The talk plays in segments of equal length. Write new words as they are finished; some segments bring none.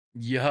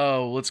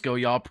Yo, let's go,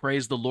 y'all.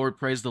 Praise the Lord,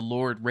 praise the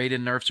Lord.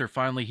 Raiden nerfs are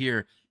finally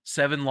here.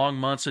 7 long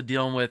months of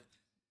dealing with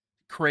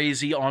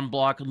crazy on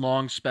block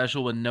long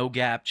special with no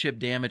gap, chip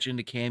damage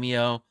into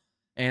cameo,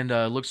 and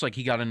looks like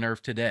he got a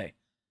nerf today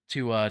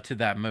to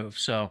that move.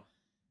 So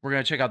we're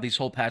gonna check out these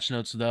whole patch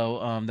notes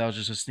though. That was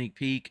just a sneak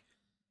peek.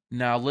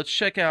 Now let's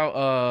check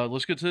out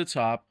let's go to the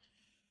top.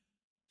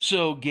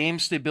 So game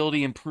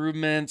stability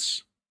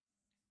improvements,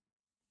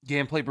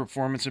 gameplay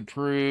performance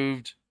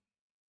improved.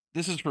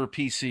 This is for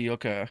PC,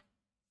 okay.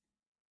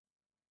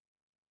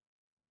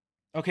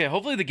 Okay,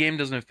 hopefully the game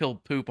doesn't feel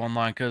poop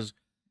online, because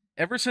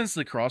ever since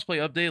the crossplay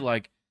update,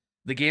 like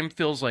the game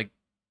feels like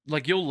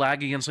you'll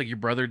lag against like your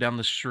brother down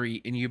the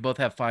street and you both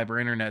have fiber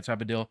internet type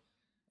of deal.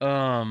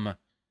 Um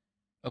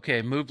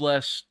okay, move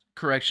less,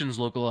 corrections,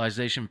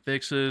 localization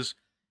fixes,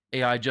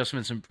 AI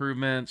adjustments,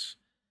 improvements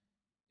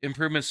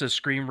to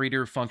screen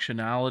reader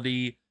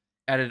functionality,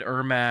 added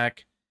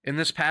Ermac, and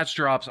this patch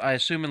drops, I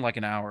assume, in like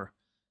an hour.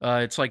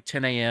 It's like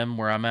 10 a.m.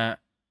 where I'm at,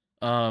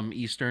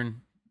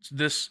 Eastern.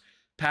 This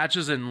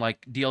patches and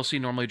like DLC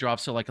normally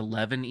drops to like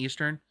 11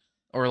 Eastern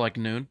or like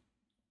noon.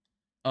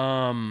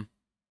 Um,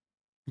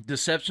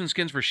 Deception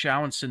skins for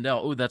Shao and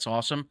Sindel. Oh, that's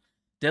awesome.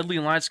 Deadly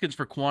Alliance skins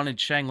for Quan and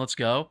Cheng. Let's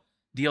go.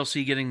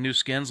 DLC getting new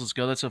skins. Let's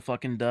go. That's a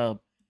fucking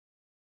dub.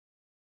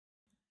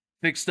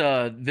 Fixed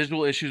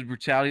visual issues,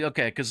 brutality.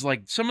 Okay, because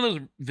like some of those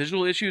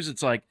visual issues,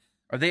 it's like,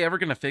 are they ever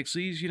gonna fix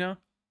these? You know,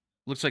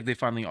 looks like they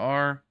finally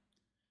are.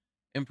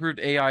 Improved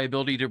AI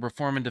ability to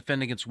perform and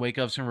defend against wake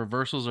ups and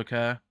reversals.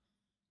 Okay.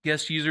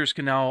 Guest users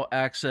can now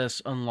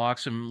access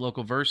unlocks and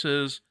local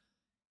verses.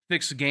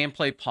 Fix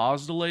gameplay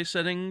pause delay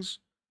settings.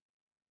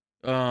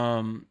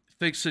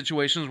 Fix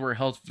situations where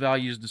health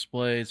values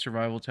displayed.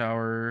 Survival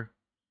tower.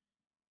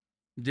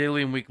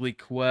 Daily and weekly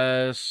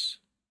quests.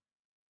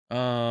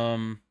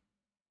 Fix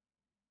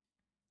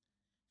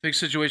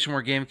situation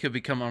where game could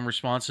become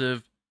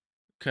unresponsive.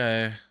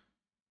 Okay.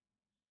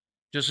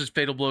 Just as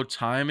fatal blow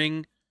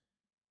timing.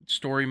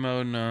 Story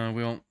mode, no,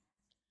 we don't.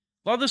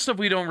 A lot of this stuff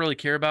we don't really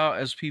care about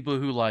as people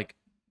who like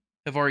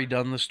have already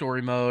done the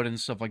story mode and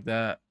stuff like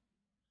that.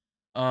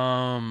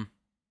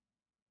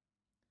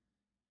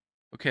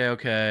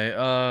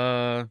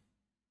 Okay.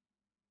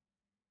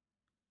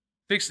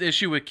 Fixed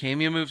issue with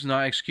cameo moves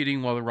not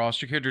executing while the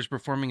roster character is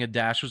performing a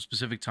dash with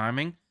specific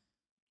timing.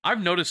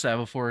 I've noticed that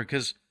before,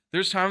 because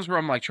there's times where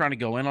I'm like trying to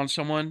go in on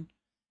someone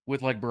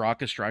with like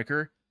Baraka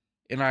Striker,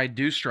 and I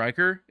do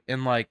Striker,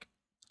 and like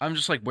I'm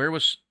just like, where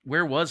was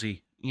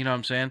he? You know what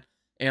I'm saying?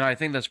 And I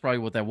think that's probably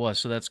what that was,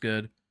 so that's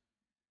good.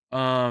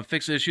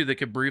 Fix issue that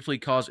could briefly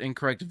cause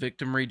incorrect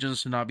victim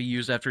regions to not be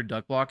used after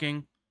duck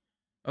blocking.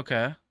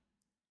 Okay.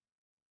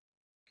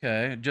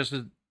 Okay.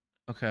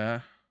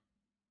 Okay.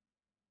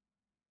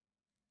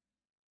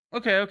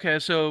 Okay.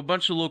 So a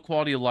bunch of low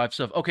quality of life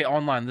stuff. Okay,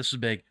 online. This is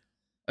big.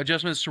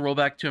 Adjustments to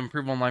rollback to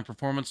improve online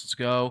performance. Let's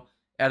go.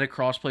 Added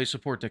crossplay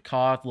support to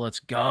Koth. Let's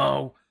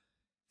go.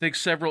 Fix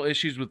several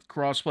issues with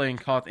crossplay and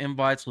Koth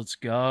invites. Let's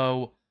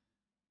go.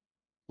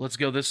 Let's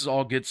go. This is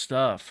all good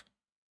stuff.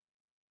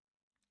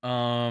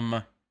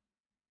 Yeah,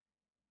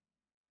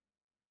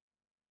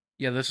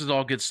 this is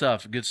all good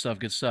stuff. Good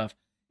stuff.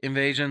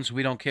 Invasions,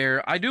 we don't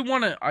care. I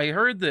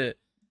heard that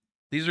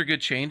these are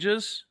good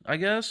changes, I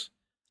guess.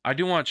 I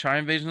do want to try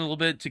invasion a little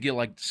bit to get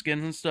like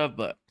skins and stuff,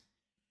 but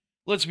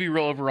let's be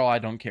real, overall, I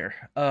don't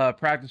care.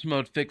 Practice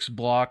mode, fix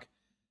block.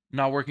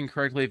 Not working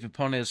correctly if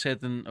opponent is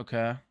hit, then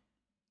okay.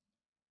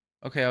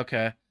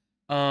 Okay.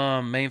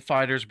 Main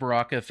fighters,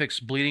 Baraka, fix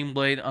bleeding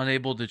blade,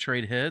 unable to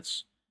trade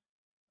hits.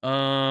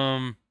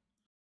 What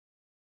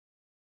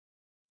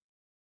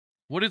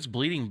is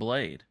bleeding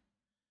blade?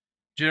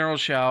 General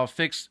Shao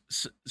fix.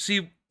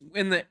 See,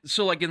 in the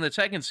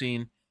Tekken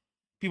scene,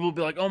 people will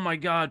be like, "Oh my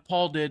god,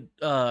 Paul did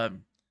the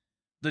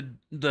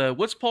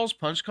what's Paul's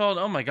punch called?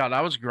 Oh my god,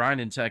 I was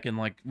grinding Tekken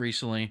like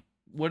recently.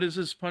 What is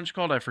his punch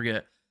called? I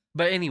forget.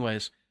 But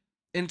anyways,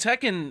 in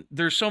Tekken,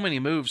 there's so many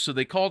moves, so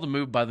they call the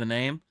move by the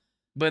name.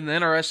 But in the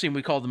NRS scene,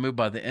 we call the move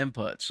by the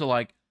input. So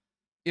like,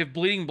 if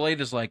Bleeding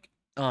Blade is like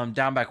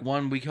down back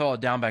one, we call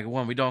it down back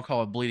one. We don't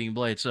call it Bleeding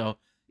Blade. So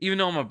even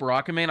though I'm a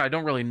Baraka main, I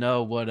don't really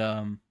know what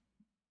that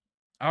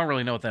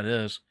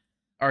is.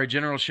 All right,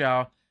 General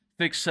Shao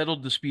fix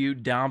settled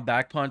dispute down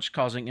back punch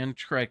causing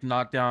incorrect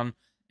knockdown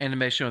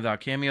animation without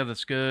cameo.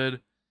 That's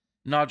good.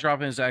 Not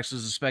dropping his axe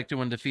is expected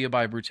when defeated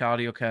by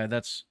brutality. Okay,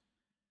 that's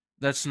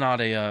not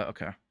a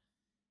okay.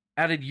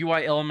 Added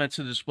UI element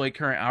to display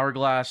current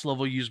hourglass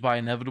level used by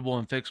inevitable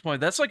and fixed point.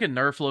 That's like a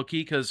nerf low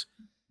key, because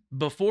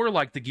before,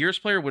 like, the Gears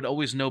player would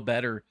always know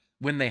better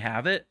when they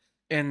have it,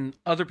 and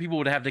other people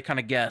would have to kind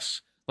of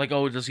guess, like,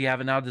 oh, does he have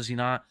it now? Does he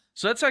not?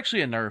 So that's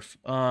actually a nerf.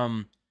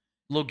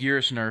 Low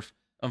Gears nerf.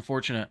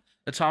 Unfortunate.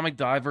 Atomic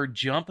Diver,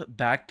 jump,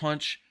 back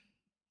punch.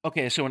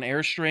 Okay, so an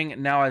air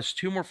string now has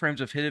 2 more frames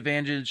of hit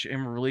advantage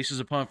and releases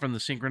opponent from the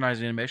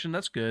synchronized animation.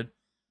 That's good.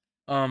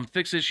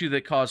 Fix issue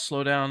that caused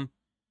slowdown.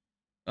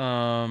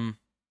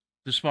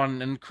 To spawn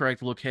an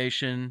incorrect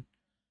location.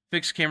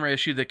 Fix camera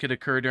issue that could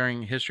occur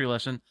during history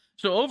lesson.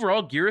 So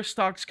overall, Gear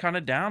stock's kind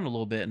of down a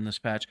little bit in this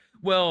patch.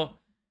 Well,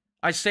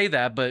 I say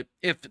that, but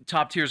if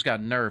top tiers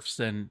got nerfs,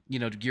 then, you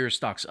know, gear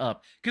stocks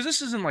up. Because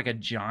this isn't like a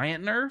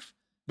giant nerf,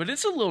 but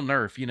it's a little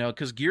nerf, you know,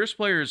 because Gears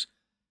players,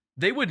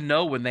 they would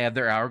know when they had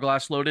their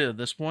hourglass loaded at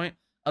this point.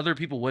 Other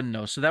people wouldn't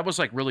know. So that was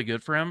like really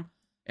good for him.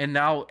 And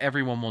now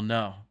everyone will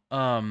know.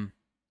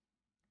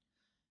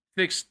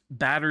 Fixed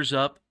batters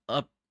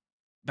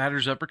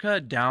batters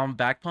uppercut, down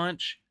back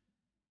punch.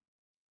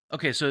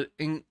 Okay, so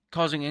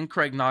causing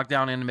incorrect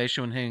knockdown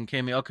animation when hitting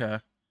Kami. Okay.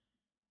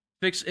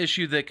 Fixed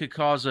issue that could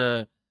cause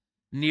a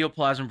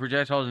neoplasm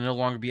projectile to no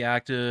longer be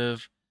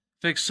active.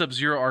 Fixed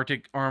Sub-Zero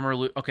Arctic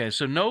armor. Okay,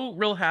 so no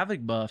real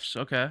Havoc buffs.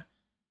 Okay.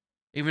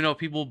 Even though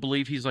people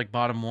believe he's like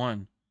bottom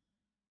one.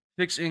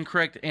 Fix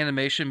incorrect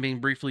animation being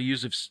briefly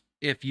used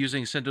if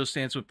using Sento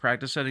stance with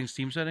practice settings,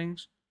 team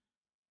settings.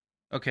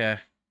 Okay.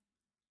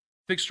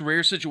 Fixed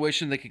rare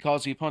situation that could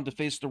cause the opponent to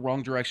face the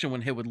wrong direction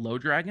when hit with Low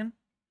Dragon.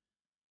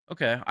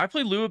 Okay. I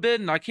played Lu a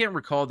bit, and I can't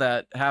recall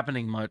that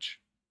happening much.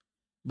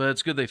 But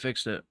it's good they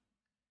fixed it.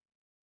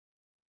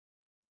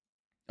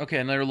 Okay,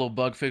 another little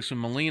bug fix with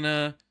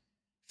Melina.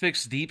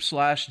 Fixed deep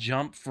slash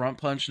jump front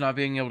punch not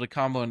being able to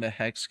combo into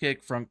hex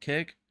kick, front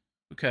kick.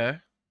 Okay.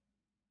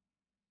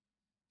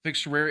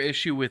 Fixed rare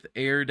issue with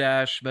air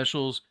dash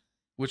specials,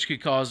 which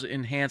could cause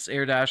enhanced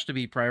air dash to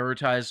be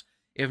prioritized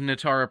if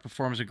Natara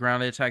performs a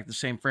grounded attack the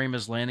same frame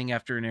as landing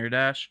after an air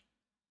dash.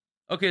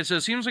 Okay, so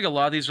it seems like a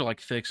lot of these are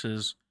like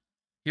fixes.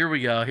 Here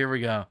we go, here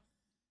we go.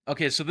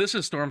 Okay, so this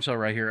is Storm Cell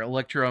right here.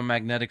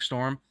 Electromagnetic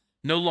Storm.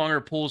 No longer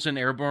pulls in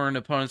airborne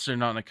opponents that are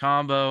not in a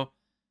combo.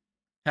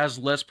 Has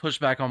less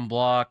pushback on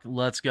block.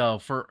 Let's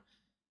go.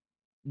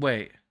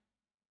 Wait.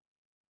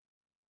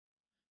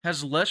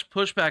 Has less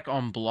pushback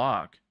on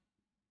block.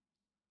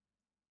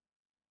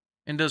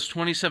 And does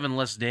 27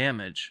 less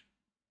damage.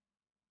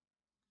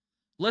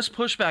 Less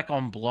pushback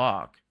on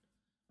block.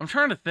 I'm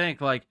trying to think,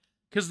 like,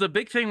 because the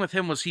big thing with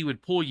him was he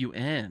would pull you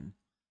in.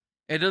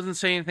 It doesn't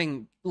say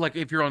anything, like,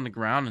 if you're on the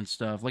ground and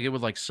stuff. Like, it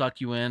would, like, suck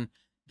you in.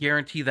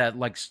 Guarantee that,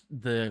 like,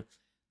 the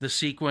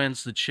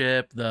sequence, the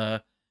chip,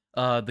 the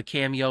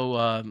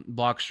cameo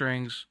block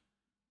strings.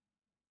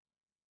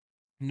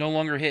 No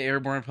longer hit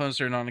airborne opponents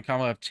that are not in a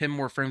combo. Have 10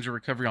 more frames of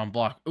recovery on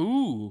block.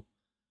 Ooh.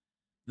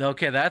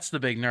 Okay, that's the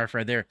big nerf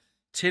right there.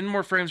 10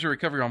 more frames of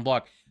recovery on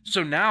block.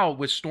 So now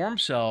with Storm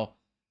Cell,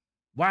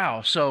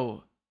 wow.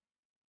 So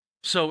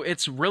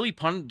it's really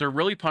they're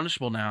really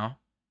punishable now.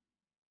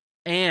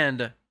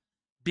 And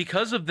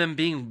because of them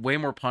being way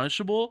more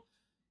punishable,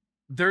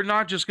 they're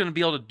not just going to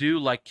be able to do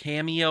like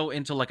cameo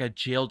into like a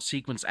jailed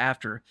sequence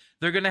after.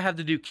 They're going to have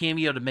to do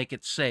cameo to make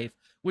it safe,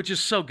 which is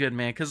so good,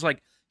 man. Because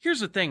like, here's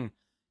the thing.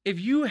 If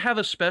you have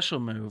a special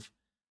move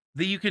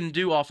that you can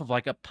do off of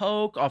like a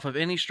poke, off of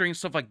any string,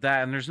 stuff like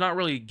that, and there's not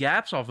really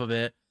gaps off of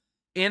it,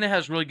 and it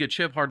has really good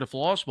chip, hard to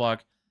floss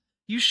block,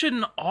 you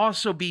shouldn't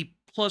also be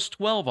plus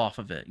 12 off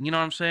of it. You know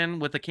what I'm saying?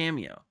 With a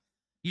cameo.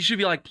 You should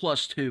be like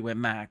plus 2 at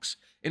max.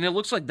 And it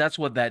looks like that's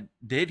what that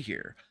did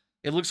here.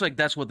 It looks like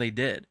that's what they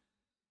did.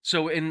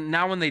 So, and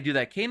now when they do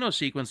that Kano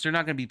sequence, they're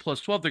not going to be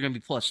plus 12, they're going to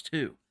be plus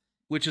 2,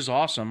 which is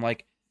awesome.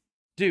 Like,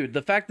 dude,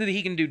 the fact that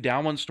he can do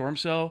down 1 Storm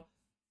Cell,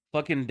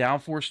 fucking down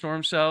 4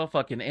 Storm Cell,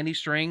 fucking any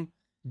string,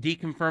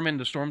 deconfirm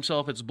into Storm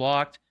Cell if it's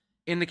blocked,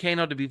 in the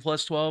Kano to be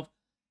plus 12,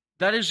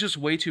 that is just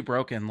way too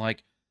broken.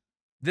 Like,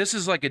 this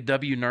is like a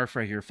W nerf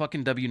right here.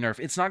 Fucking W nerf.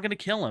 It's not going to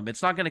kill him.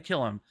 It's not going to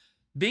kill him.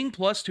 Being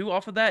plus 2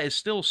 off of that is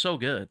still so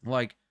good.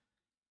 Like,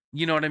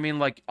 you know what I mean?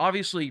 Like,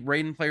 obviously,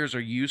 Raiden players are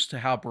used to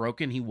how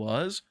broken he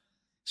was,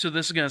 so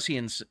this is going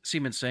to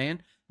seem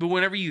insane. But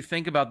whenever you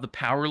think about the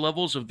power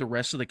levels of the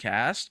rest of the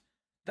cast,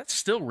 that's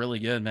still really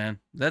good, man.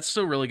 That's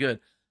still really good.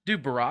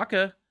 Dude,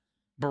 Baraka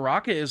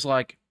is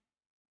like,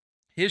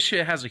 his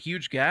shit has a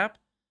huge gap.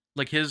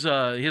 Like, his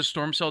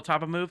Storm Cell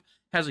type of move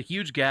has a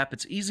huge gap.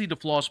 It's easy to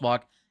floss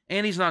block,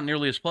 and he's not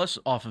nearly as plus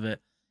off of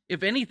it.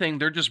 If anything,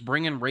 they're just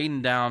bringing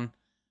Raiden down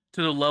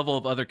to the level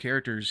of other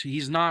characters.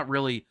 He's not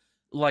really,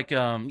 like,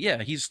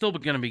 yeah, he's still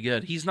going to be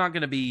good. He's not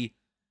going to be,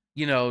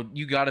 you know,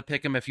 you got to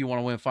pick him if you want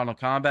to win Final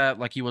Combat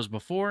like he was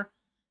before.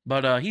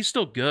 But he's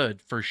still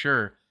good, for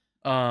sure.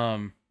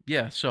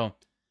 Yeah, so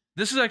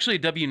this is actually a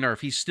W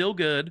nerf. He's still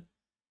good,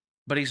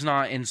 but he's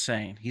not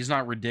insane. He's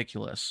not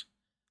ridiculous.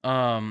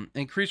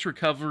 Increased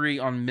recovery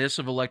on miss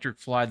of Electric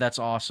Fly. That's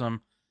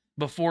awesome.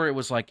 Before, it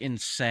was, like,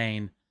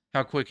 insane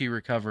how quick he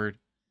recovered.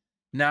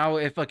 Now,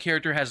 if a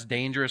character has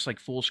dangerous, like,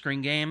 full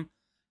screen game,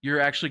 you're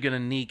actually going to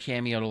need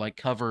cameo to, like,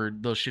 cover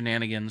those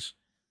shenanigans.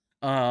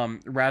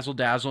 Razzle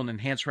Dazzle and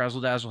Enhanced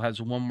Razzle Dazzle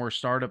has 1 more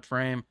startup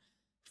frame,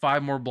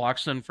 5 more block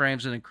stun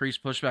frames, and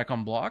increased pushback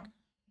on block.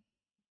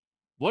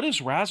 What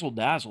is Razzle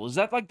Dazzle? Is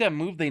that like that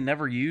move they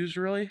never use,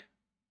 really?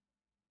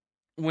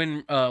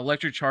 When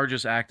Electric Charge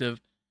is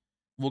active,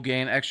 will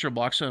gain extra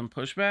block stun and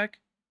pushback?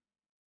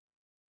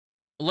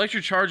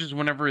 Electric Charge is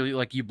whenever,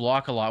 like, you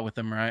block a lot with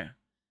him, right?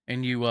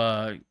 And you,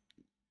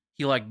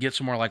 he, like, gets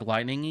more, like,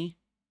 lightning-y.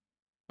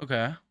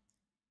 Okay.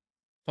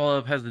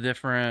 Follow-up has the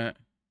different...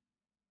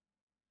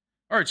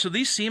 Alright, so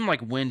these seem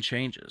like win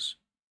changes.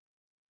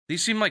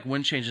 These seem like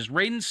win changes.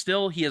 Raiden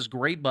still, he has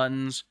great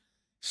buttons,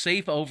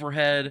 safe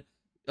overhead,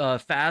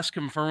 fast,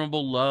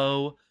 confirmable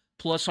low,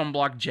 plus on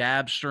block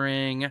jab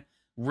string,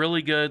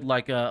 really good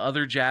like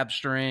other jab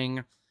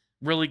string,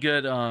 really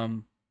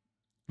good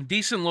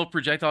decent low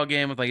projectile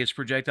game with like his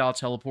projectile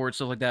teleport,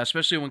 stuff like that,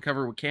 especially when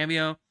covered with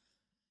cameo.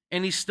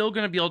 And he's still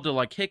gonna be able to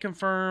like hit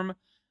confirm,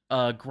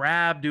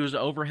 grab, do his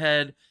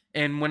overhead,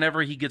 and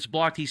whenever he gets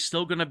blocked, he's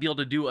still gonna be able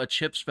to do a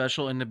chip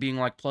special into being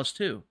like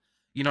 +2.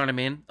 You know what I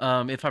mean?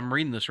 If I'm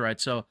reading this right.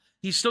 So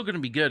he's still gonna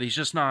be good.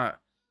 He's not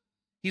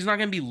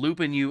gonna be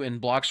looping you in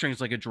block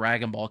strings like a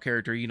Dragon Ball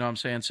character, you know what I'm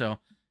saying? So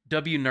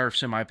W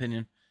nerfs in my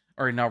opinion.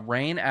 All right, now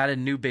Rain added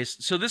new base.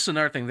 So this is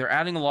another thing. They're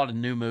adding a lot of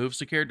new moves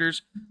to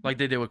characters, like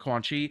they did with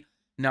Quan Chi.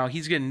 Now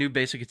he's getting new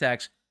basic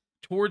attacks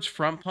towards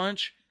front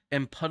punch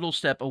and puddle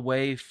step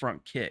away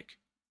front kick.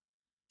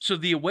 So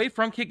the away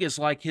front kick is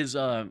like his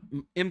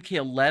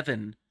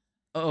MK11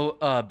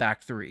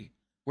 back three,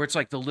 where it's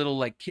like the little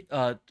like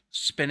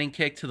spinning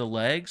kick to the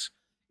legs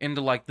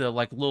into like the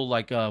like little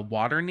like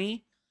water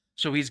knee.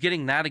 So he's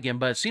getting that again,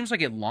 but it seems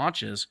like it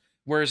launches.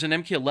 Whereas in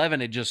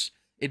MK11,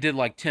 it did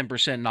like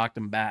 10% knocked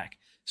him back.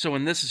 So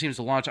in this, it seems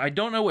to launch. I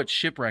don't know what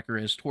Shipwrecker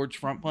is towards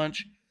front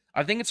punch.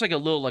 I think it's like a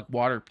little like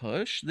water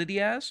push that he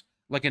has,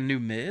 like a new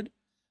mid.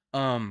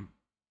 Add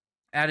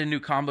a new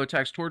combo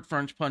attacks toward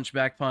front punch,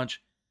 back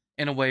punch,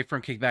 and away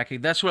front kick, back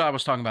kick. That's what I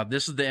was talking about.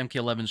 This is the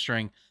MK11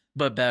 string,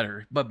 but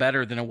better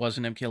than it was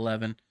in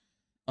MK11.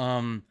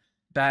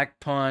 Back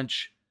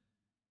punch,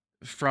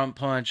 front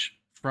punch.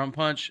 Front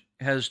punch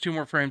has 2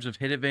 more frames of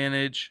hit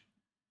advantage.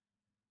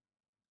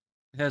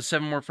 It has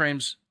 7 more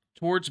frames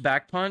towards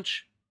back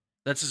punch.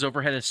 That's his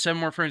overhead. It has 7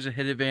 more frames of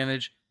hit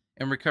advantage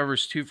and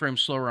recovers 2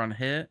 frames slower on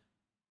hit.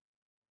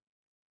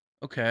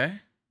 Okay.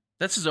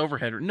 That's his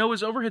overhead. No,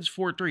 his overhead's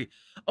 4-3.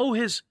 Oh,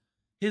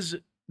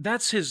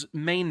 that's his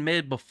main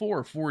mid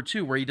before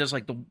 4-2, where he does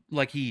like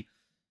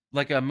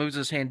moves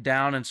his hand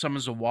down and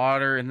summons the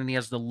water, and then he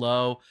has the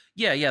low.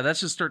 Yeah,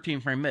 that's his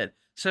 13 frame mid.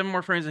 7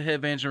 more frames of hit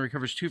advantage and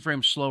recovers 2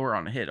 frames slower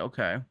on hit.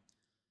 Okay.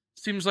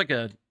 Seems like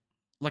a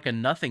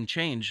nothing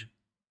change,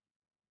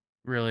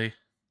 really.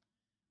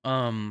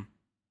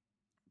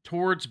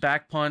 Towards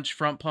back punch,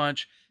 front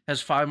punch,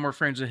 has 5 more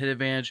frames of hit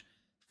advantage,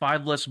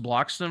 5 less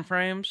block stun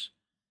frames,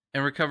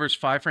 and recovers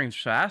 5 frames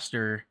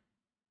faster.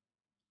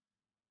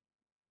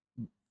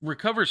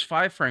 Recovers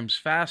 5 frames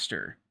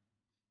faster,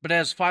 but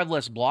has 5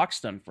 less block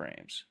stun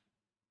frames.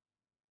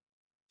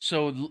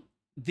 So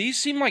these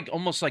seem like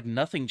almost like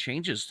nothing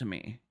changes to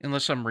me,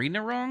 unless I'm reading it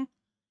wrong.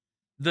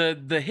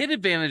 The hit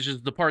advantage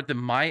is the part that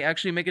might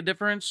actually make a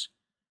difference.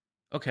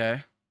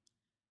 Okay.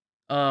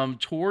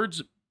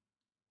 Towards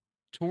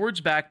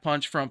back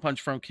punch,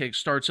 front kick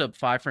starts up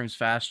 5 frames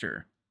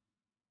faster.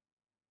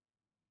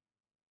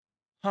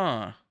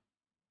 Huh.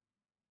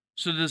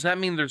 So does that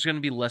mean there's going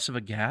to be less of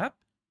a gap?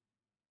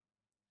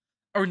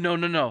 Or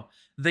no.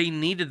 They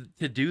needed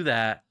to do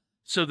that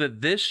so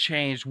that this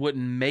change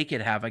wouldn't make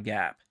it have a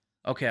gap.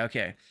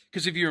 Okay.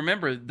 Because if you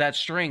remember that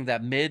string,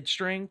 that mid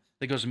string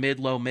that goes mid,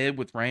 low, mid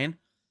with Rain,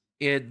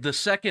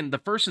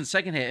 the first and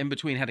second hit in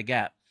between had a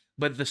gap,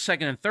 but the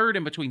second and third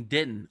in between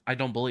didn't, I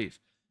don't believe.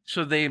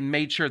 So they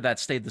made sure that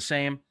stayed the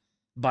same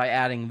by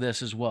adding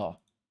this as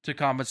well to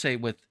compensate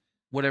with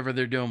whatever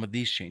they're doing with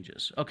these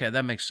changes. Okay,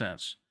 that makes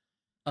sense.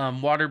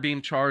 Water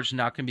beam charge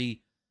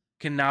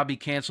can now be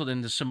canceled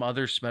into some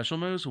other special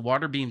moves.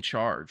 Water beam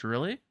charge,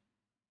 really?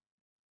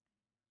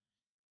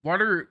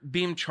 Water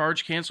beam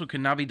charge cancel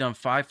can now be done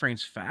 5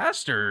 frames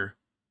faster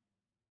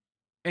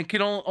and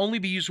can only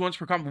be used once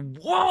per combo.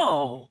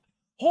 Whoa!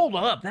 Hold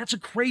up, that's a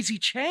crazy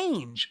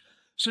change.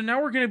 So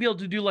now we're going to be able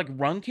to do like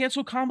run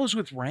cancel combos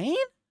with Rain?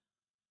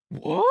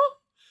 What?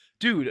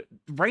 Dude,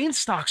 Rain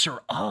stocks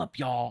are up,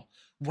 y'all.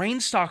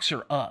 Rain stocks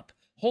are up.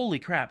 Holy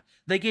crap.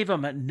 They gave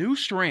him new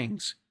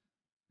strings.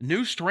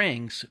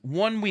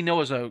 One we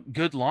know is a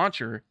good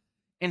launcher,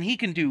 and he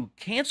can do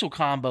cancel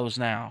combos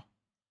now.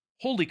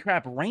 Holy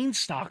crap, Rain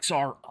stocks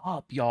are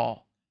up,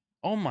 y'all.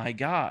 Oh my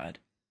god.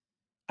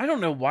 I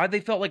don't know why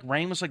they felt like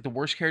Rain was like the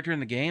worst character in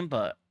the game,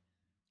 but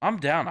I'm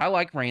down. I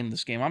like Rain in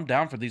this game. I'm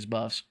down for these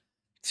buffs.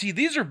 See,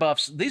 these are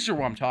buffs. These are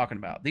what I'm talking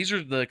about. These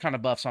are the kind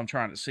of buffs I'm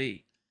trying to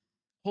see.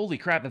 Holy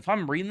crap, if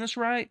I'm reading this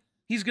right,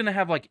 he's going to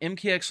have like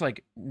MKX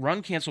like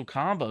run cancel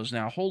combos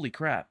now. Holy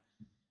crap.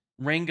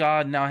 Rain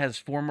God now has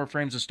 4 more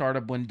frames of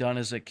startup when done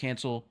as a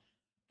cancel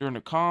during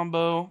a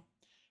combo.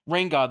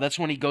 Rain God, that's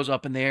when he goes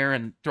up in the air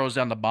and throws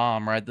down the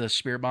bomb, right? The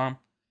spear bomb.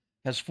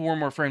 Has 4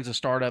 more frames of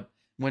startup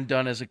when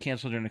done as a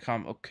cancel during a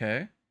combo.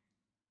 Okay.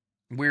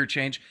 Weird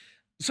change.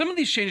 Some of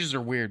these changes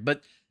are weird,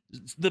 but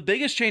the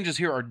biggest changes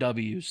here are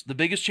W's.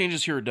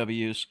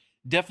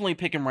 Definitely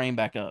picking Rain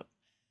back up.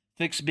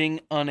 Fix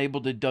being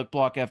unable to duck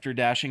block after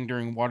dashing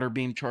during water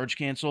beam charge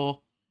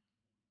cancel.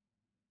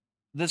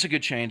 That's a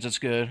good change. That's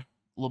good. A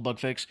little bug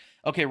fix.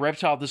 Okay,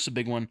 Reptile, this is a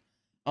big one.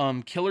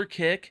 Killer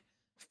kick,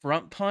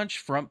 front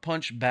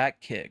punch,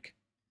 back kick.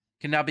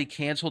 Can now be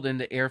canceled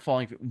into air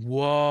falling.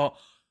 Whoa.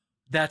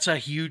 That's a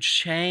huge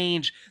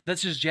change.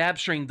 That's his jab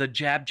string, the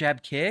jab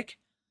kick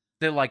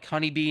that like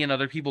Honeybee and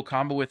other people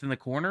combo with in the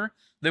corner.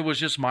 That was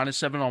just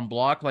 -7 on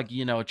block, like,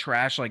 you know,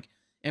 trash, like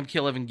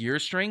MK11 gear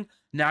string.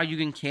 Now you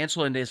can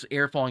cancel into his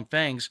air falling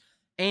fangs,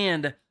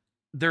 and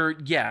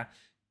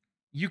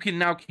you can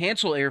now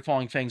cancel air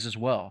falling fangs as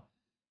well.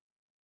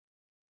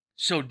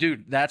 So,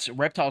 dude, that's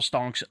reptile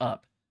stonks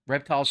up.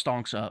 Reptile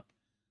stonks up.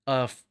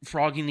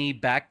 Froggy knee,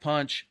 back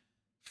punch,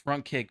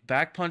 front kick,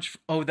 back punch.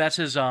 Oh, that's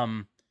his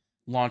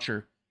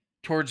launcher.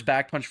 Towards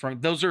back punch,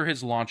 front. Those are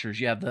his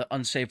launchers. Yeah, the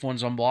unsafe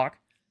ones on block.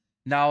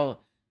 Now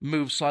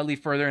move slightly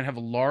further and have a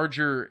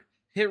larger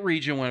hit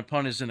region when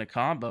opponent is in a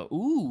combo.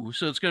 Ooh,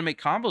 so it's going to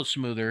make combos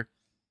smoother.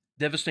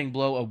 Devastating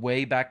blow,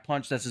 away, back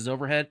punch. That's his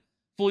overhead.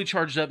 Fully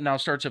charged up, now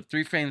starts up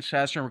 3 frames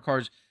faster and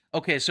recards.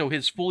 Okay, so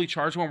his fully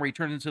charged one where he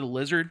turns into the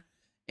lizard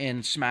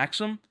and smacks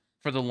him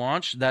for the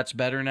launch, that's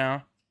better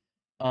now.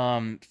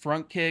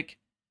 Front kick.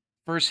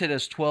 First hit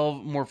has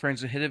 12 more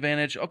frames of hit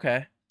advantage.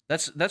 Okay.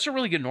 That's a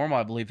really good normal,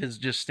 I believe. His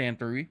just stand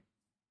 3.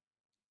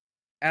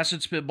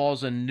 Acid Spitball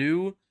is a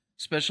new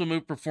special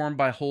move performed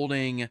by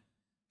holding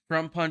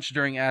front punch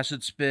during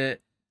acid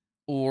spit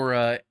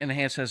or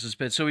enhanced acid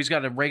spit. So he's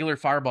got a regular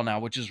fireball now,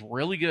 which is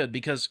really good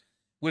because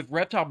with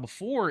Reptile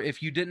before,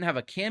 if you didn't have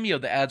a cameo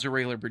that adds a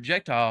regular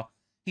projectile,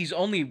 he's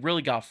only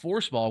really got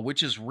force ball,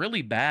 which is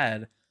really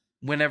bad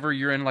whenever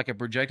you're in like a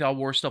projectile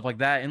war, stuff like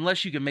that,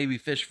 unless you can maybe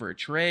fish for a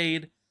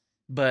trade.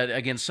 But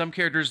again, some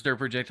characters, their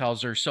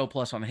projectiles are so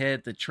plus on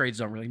hit that trades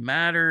don't really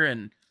matter.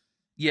 And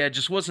yeah, it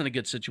just wasn't a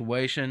good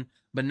situation.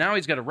 But now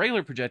he's got a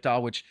regular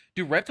projectile, which,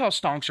 dude, reptile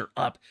stonks are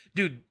up.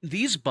 Dude,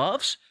 these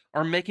buffs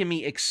are making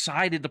me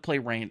excited to play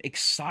Rain,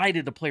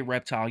 excited to play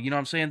Reptile. You know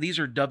what I'm saying? These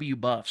are W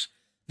buffs.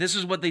 This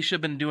is what they should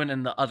have been doing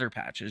in the other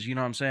patches. You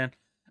know what I'm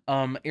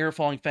saying? Air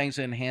Falling Fangs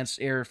and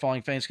Enhanced Air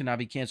Falling Fangs cannot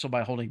be canceled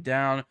by holding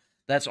down.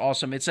 That's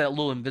awesome. It's that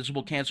little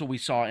invisible cancel we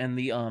saw in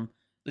the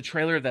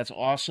trailer. That's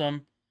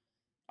awesome.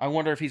 I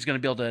wonder if he's going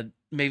to be able to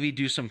maybe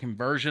do some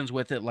conversions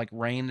with it like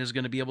Rain is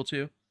going to be able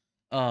to.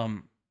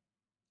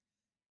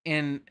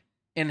 And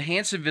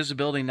Enhanced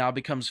Invisibility now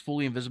becomes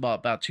fully invisible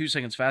about 2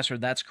 seconds faster.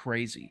 That's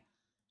crazy.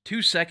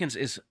 2 seconds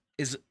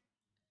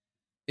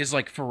is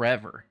like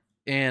forever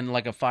in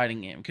like a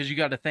fighting game, because you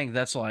got to think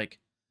that's like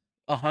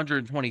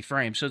 120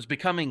 frames. So he's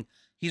becoming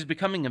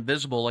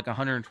invisible like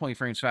 120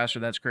 frames faster.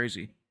 That's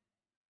crazy.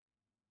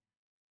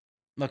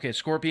 Okay,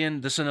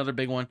 Scorpion, this is another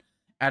big one.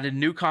 Added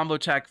new combo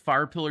attack,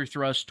 Fire Pillar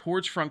Thrust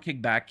towards front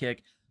kick, back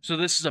kick. So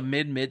this is a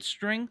mid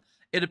string.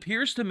 It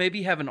appears to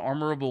maybe have an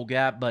armorable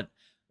gap, but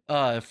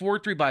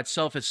 4-3 by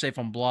itself is safe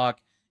on block.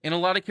 And a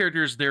lot of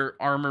characters, their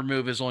armor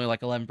move is only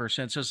like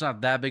 11%, so it's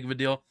not that big of a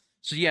deal.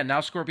 So yeah, now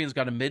Scorpion's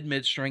got a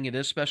mid string. It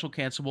is special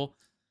cancelable.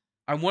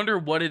 I wonder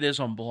what it is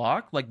on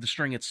block, like the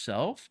string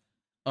itself.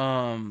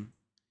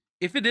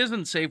 If it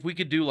isn't safe, we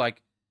could do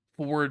like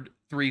forward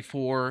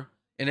 3-4.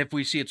 And if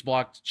we see it's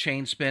blocked,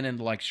 chain spin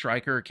into like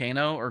Striker or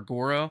Kano or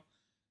Goro.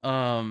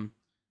 So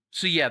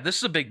yeah, this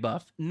is a big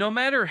buff. No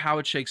matter how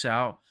it shakes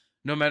out,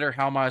 no matter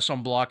how much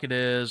on block it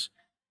is,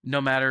 no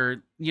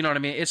matter, you know what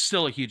I mean? It's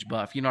still a huge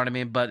buff, you know what I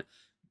mean? But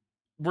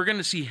we're going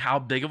to see how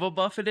big of a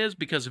buff it is,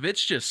 because if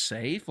it's just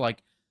safe,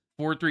 like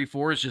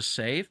 4-3-4 is just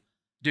safe,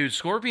 dude,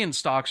 Scorpion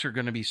stocks are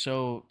going to be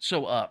so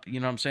up, you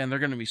know what I'm saying? They're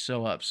going to be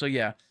so up. So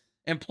yeah.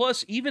 And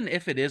plus, even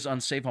if it is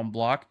unsafe on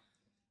block,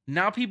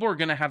 now people are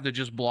going to have to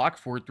just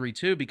block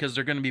 4-3-2 because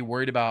they're going to be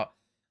worried about,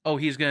 oh,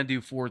 he's going to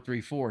do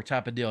 4-3-4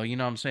 type of deal. You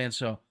know what I'm saying?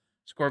 So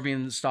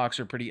Scorpion stocks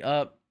are pretty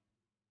up.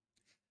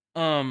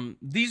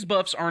 These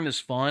buffs aren't as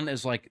fun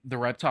as like the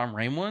Reptile and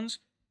Rain ones,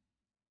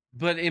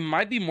 but it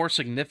might be more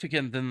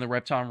significant than the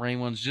Reptile and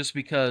Rain ones just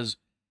because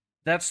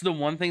that's the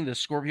one thing that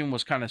Scorpion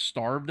was kind of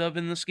starved of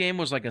in this game,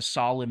 was like a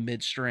solid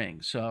mid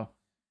string. So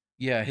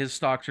yeah, his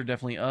stocks are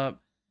definitely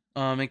up.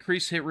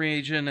 Increased hit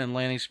region and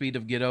landing speed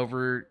of get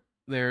over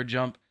there,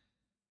 jump,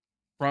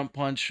 front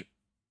punch,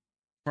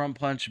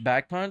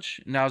 back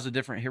punch. Now is a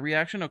different hit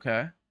reaction.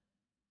 Okay.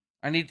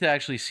 I need to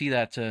actually see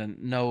that to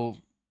know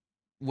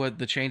what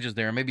the changes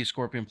there. Maybe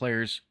Scorpion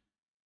players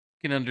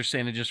can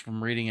understand it just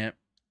from reading it.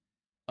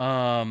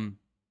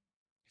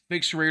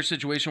 Fixed rare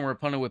situation where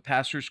opponent would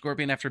pass through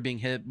Scorpion after being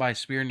hit by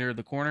spear near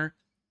the corner.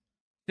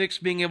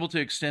 Fixed being able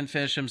to extend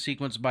finish him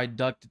sequence by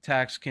ducked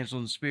attacks,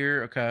 canceling the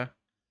spear. Okay.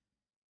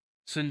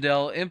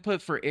 Sindel,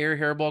 input for air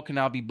hairball can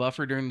now be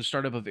buffered during the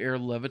startup of air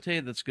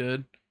levitate. That's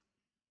good.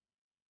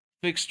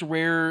 Fixed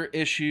rare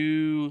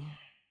issue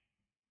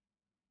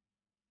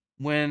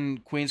when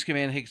Queen's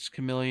Command hits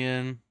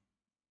Chameleon.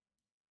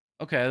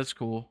 Okay, that's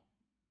cool.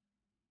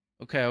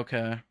 Okay.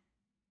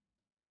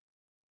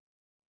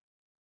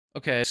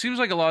 Okay, it seems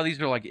like a lot of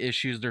these are like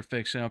issues they're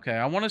fixing. Okay,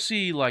 I want to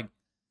see like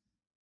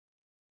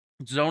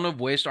Zone of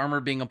Waste armor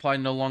being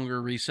applied no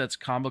longer resets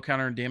combo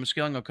counter and damage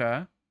scaling.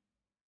 Okay.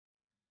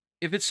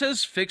 If it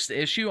says fixed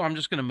issue, I'm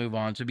just going to move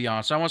on, to be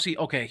honest. I want to see,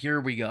 okay,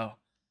 here we go.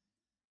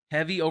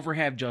 Heavy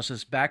overhand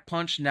justice. Back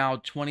punch, now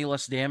 20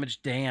 less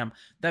damage. Damn.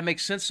 That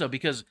makes sense, though,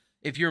 because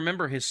if you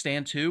remember, his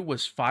stand 2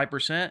 was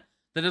 5%.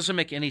 That doesn't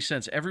make any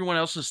sense. Everyone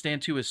else's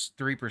stand 2 is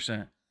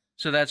 3%.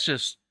 So that's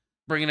just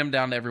bringing him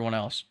down to everyone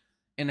else.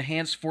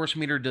 Enhanced force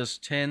meter does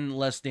 10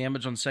 less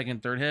damage on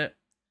second, third hit.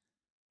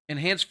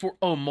 Enhanced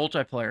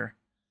multiplayer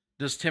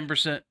does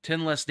 10%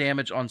 less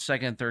damage on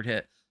second and third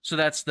hit. So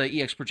that's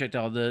the EX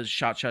projectile, the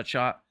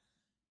shot.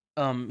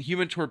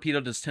 Human torpedo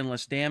does 10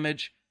 less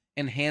damage.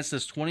 Enhanced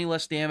does 20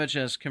 less damage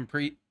and has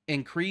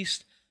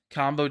increased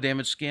combo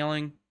damage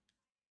scaling.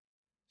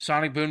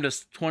 Sonic boom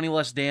does 20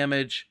 less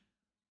damage.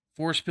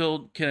 Force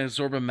field can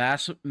absorb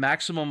a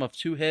maximum of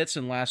 2 hits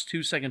and last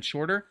 2 seconds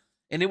shorter.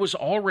 And it was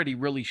already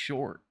really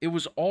short.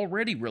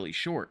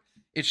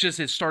 It's just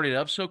it started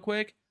up so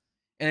quick,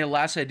 and it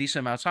lasted a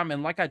decent amount of time.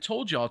 And like I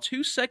told y'all,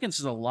 2 seconds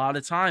is a lot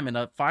of time in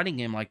a fighting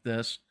game like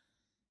this.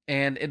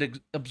 And it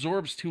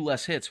absorbs 2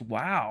 less hits.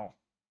 Wow.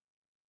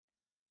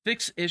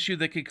 Fix issue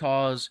that could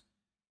cause...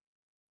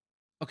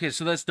 Okay,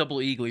 so that's double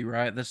eagly,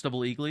 right? That's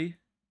double eagly.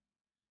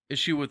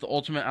 Issue with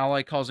ultimate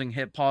ally causing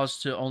hit pause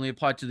to only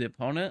apply to the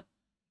opponent.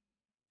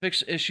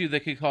 Fix issue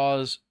that could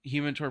cause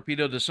human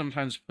torpedo to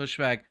sometimes push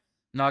back,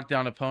 knock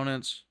down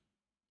opponents.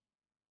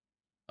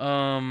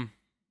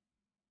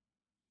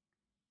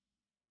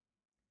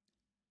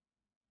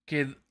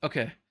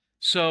 Okay.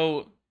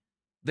 So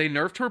they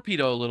nerfed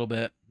torpedo a little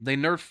bit. They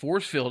nerfed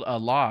force field a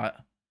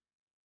lot.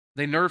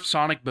 They nerfed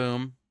sonic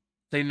boom.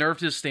 They nerfed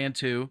his stand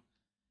too.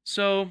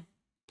 So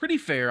pretty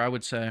fair, I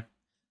would say.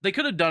 They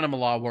could have done him a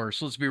lot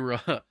worse. Let's be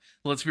real.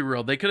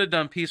 They could have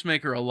done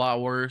Peacemaker a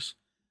lot worse.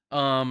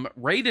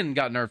 Raiden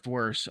got nerfed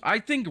worse. I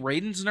think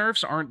Raiden's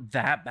nerfs aren't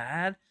that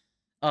bad.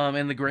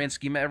 In the grand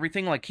scheme of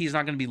everything, like he's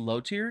not going to be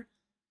low tier.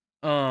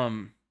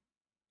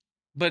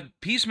 But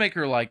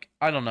Peacemaker, like,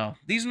 I don't know.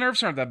 These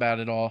nerfs aren't that bad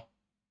at all.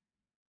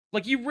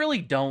 Like, you really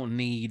don't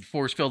need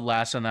force field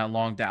lasting that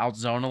long to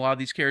outzone a lot of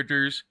these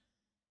characters.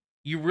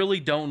 You really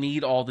don't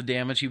need all the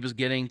damage he was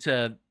getting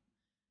to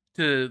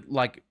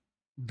like,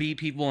 beat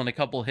people in a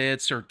couple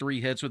hits or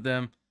 3 hits with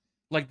them.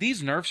 Like,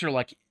 these nerfs are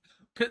like...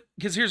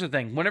 Because here's the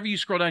thing. Whenever you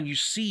scroll down, you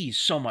see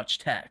so much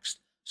text.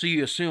 So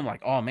you assume,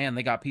 like, oh, man,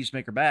 they got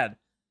Peacemaker bad.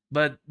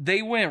 But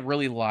they went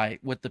really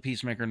light with the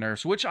Peacemaker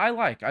nerfs, which I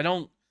like. I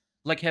don't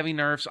like heavy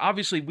nerfs.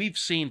 Obviously, we've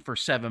seen for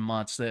 7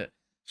 months that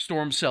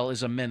Storm Cell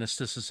is a menace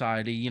to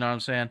society. You know what I'm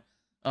saying?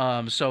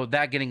 So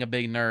that getting a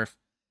big nerf,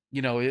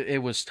 you know, it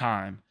was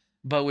time.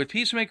 But with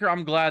Peacemaker,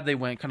 I'm glad they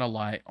went kind of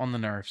light on the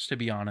nerfs, to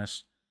be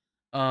honest.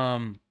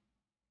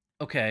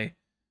 Okay.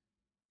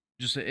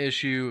 Just an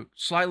issue.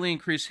 Slightly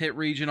increased hit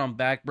region on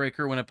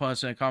Backbreaker when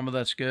opponents in a combo.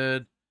 That's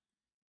good.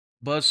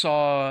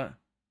 Buzzsaw.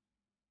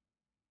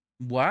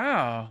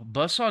 Wow.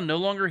 Buzzsaw no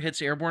longer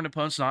hits airborne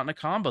opponents not in a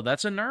combo.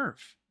 That's a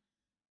nerf.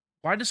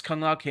 Why does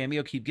Kung Lao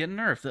cameo keep getting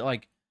nerfed?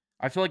 Like,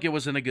 I feel like it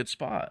was in a good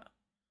spot.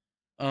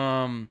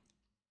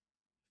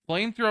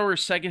 Flamethrower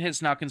second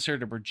hit's now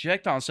considered a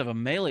projectile instead of a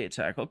melee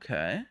attack.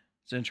 Okay.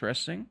 It's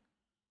interesting.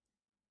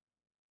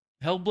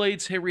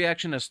 Hellblade's hit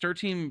reaction has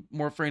 13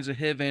 more frames of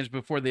hit advantage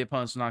before the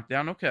opponent's knocked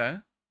down. Okay.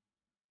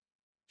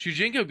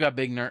 Chujinko got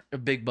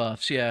big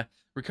buffs. Yeah.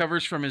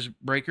 Recovers from his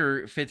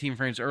breaker 15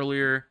 frames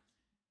earlier.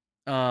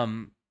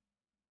 Now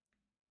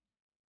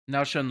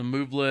shown the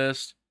move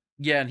list.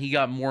 Yeah, and he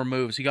got more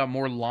moves. He got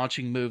more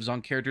launching moves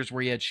on characters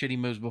where he had shitty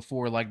moves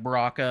before, like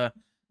Baraka,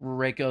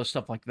 Reiko,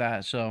 stuff like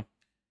that. So,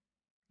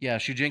 yeah,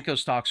 Shujinko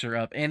stocks are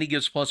up. And he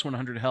gives plus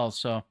 100 health,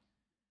 so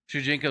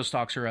Shujinko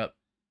stocks are up.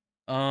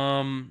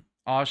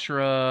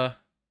 Ashura.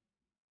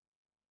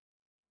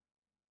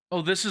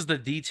 Oh, this is the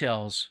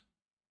details.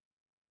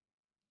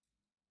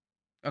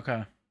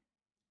 Okay.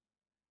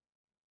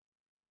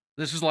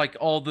 This is like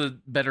all the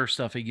better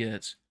stuff he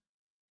gets.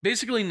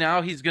 Basically,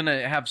 now he's going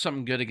to have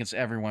something good against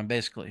everyone,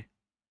 basically.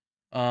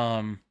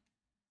 And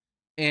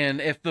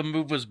if the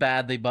move was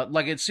bad,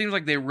 like, it seems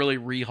like they really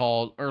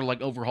overhauled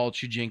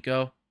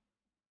Shujinko.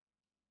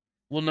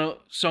 Well, no,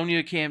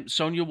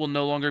 Sonya will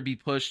no longer be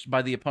pushed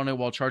by the opponent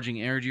while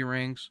charging energy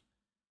rings.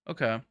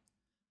 Okay.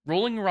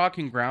 Rolling Rock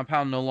and Ground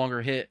Pound no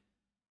longer hit.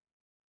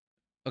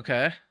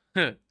 Okay.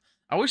 I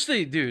wish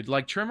dude,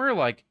 like, Trimmer,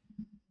 like,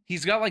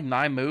 he's got, like,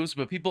 9 moves,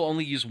 but people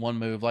only use 1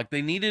 move. Like,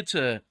 they needed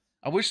to...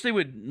 I wish they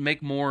would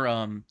make more,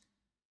 kind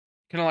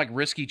of, like,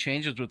 risky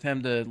changes with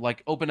him to,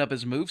 like, open up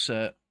his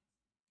moveset.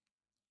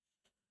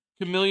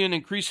 Chameleon,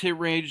 increase hit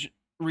range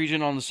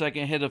region on the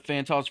second hit of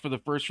Phantoss for the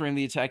first frame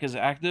the attack is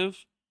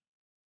active.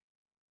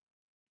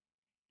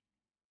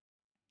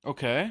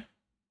 Okay.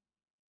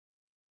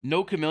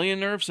 No Chameleon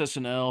nerfs, that's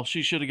an L.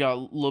 She should have got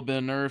a little bit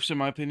of nerfs, in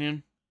my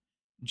opinion.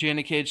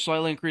 Janet Cage,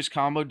 slightly increased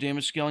combo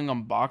damage scaling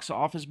on Box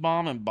Office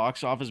Bomb and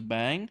Box Office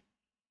Bang.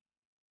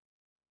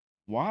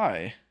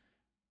 Why?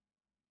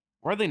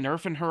 Why are they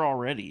nerfing her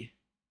already?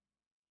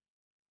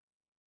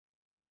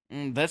 They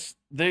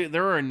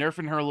are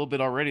nerfing her a little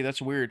bit already.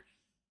 That's weird.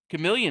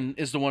 Chameleon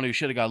is the one who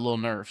should have got little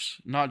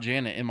nerfs, not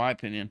Janet, in my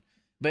opinion.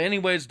 But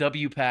anyways,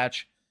 W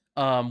patch.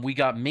 We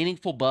got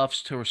meaningful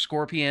buffs to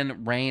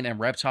Scorpion, Rain, and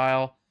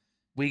Reptile.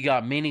 We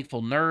got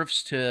meaningful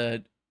nerfs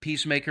to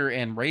Peacemaker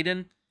and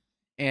Raiden.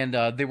 And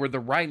they were the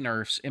right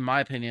nerfs, in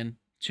my opinion,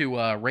 to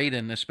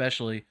Raiden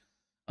especially.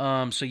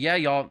 So yeah,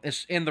 y'all,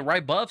 it's in the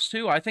right buffs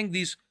too. I think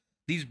these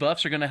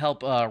buffs are going to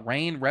help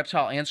Rain,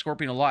 Reptile, and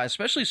Scorpion a lot,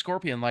 especially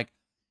Scorpion. Like,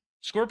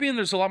 Scorpion,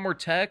 there's a lot more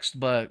text,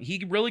 but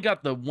he really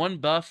got the one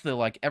buff that,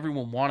 like,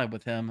 everyone wanted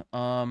with him.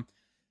 So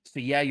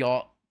yeah,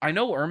 y'all, I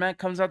know Ermac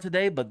comes out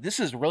today, but this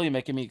is really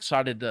making me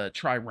excited to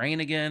try Rain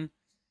again.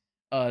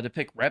 To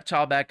pick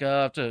Reptile back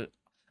up.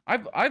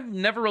 I've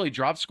never really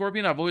dropped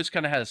Scorpion. I've always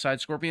kind of had a side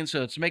Scorpion,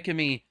 so it's making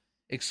me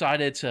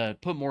excited to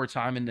put more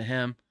time into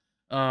him.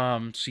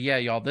 So yeah,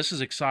 y'all, this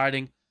is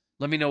exciting.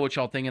 Let me know what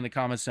y'all think in the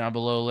comments down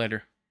below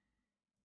later.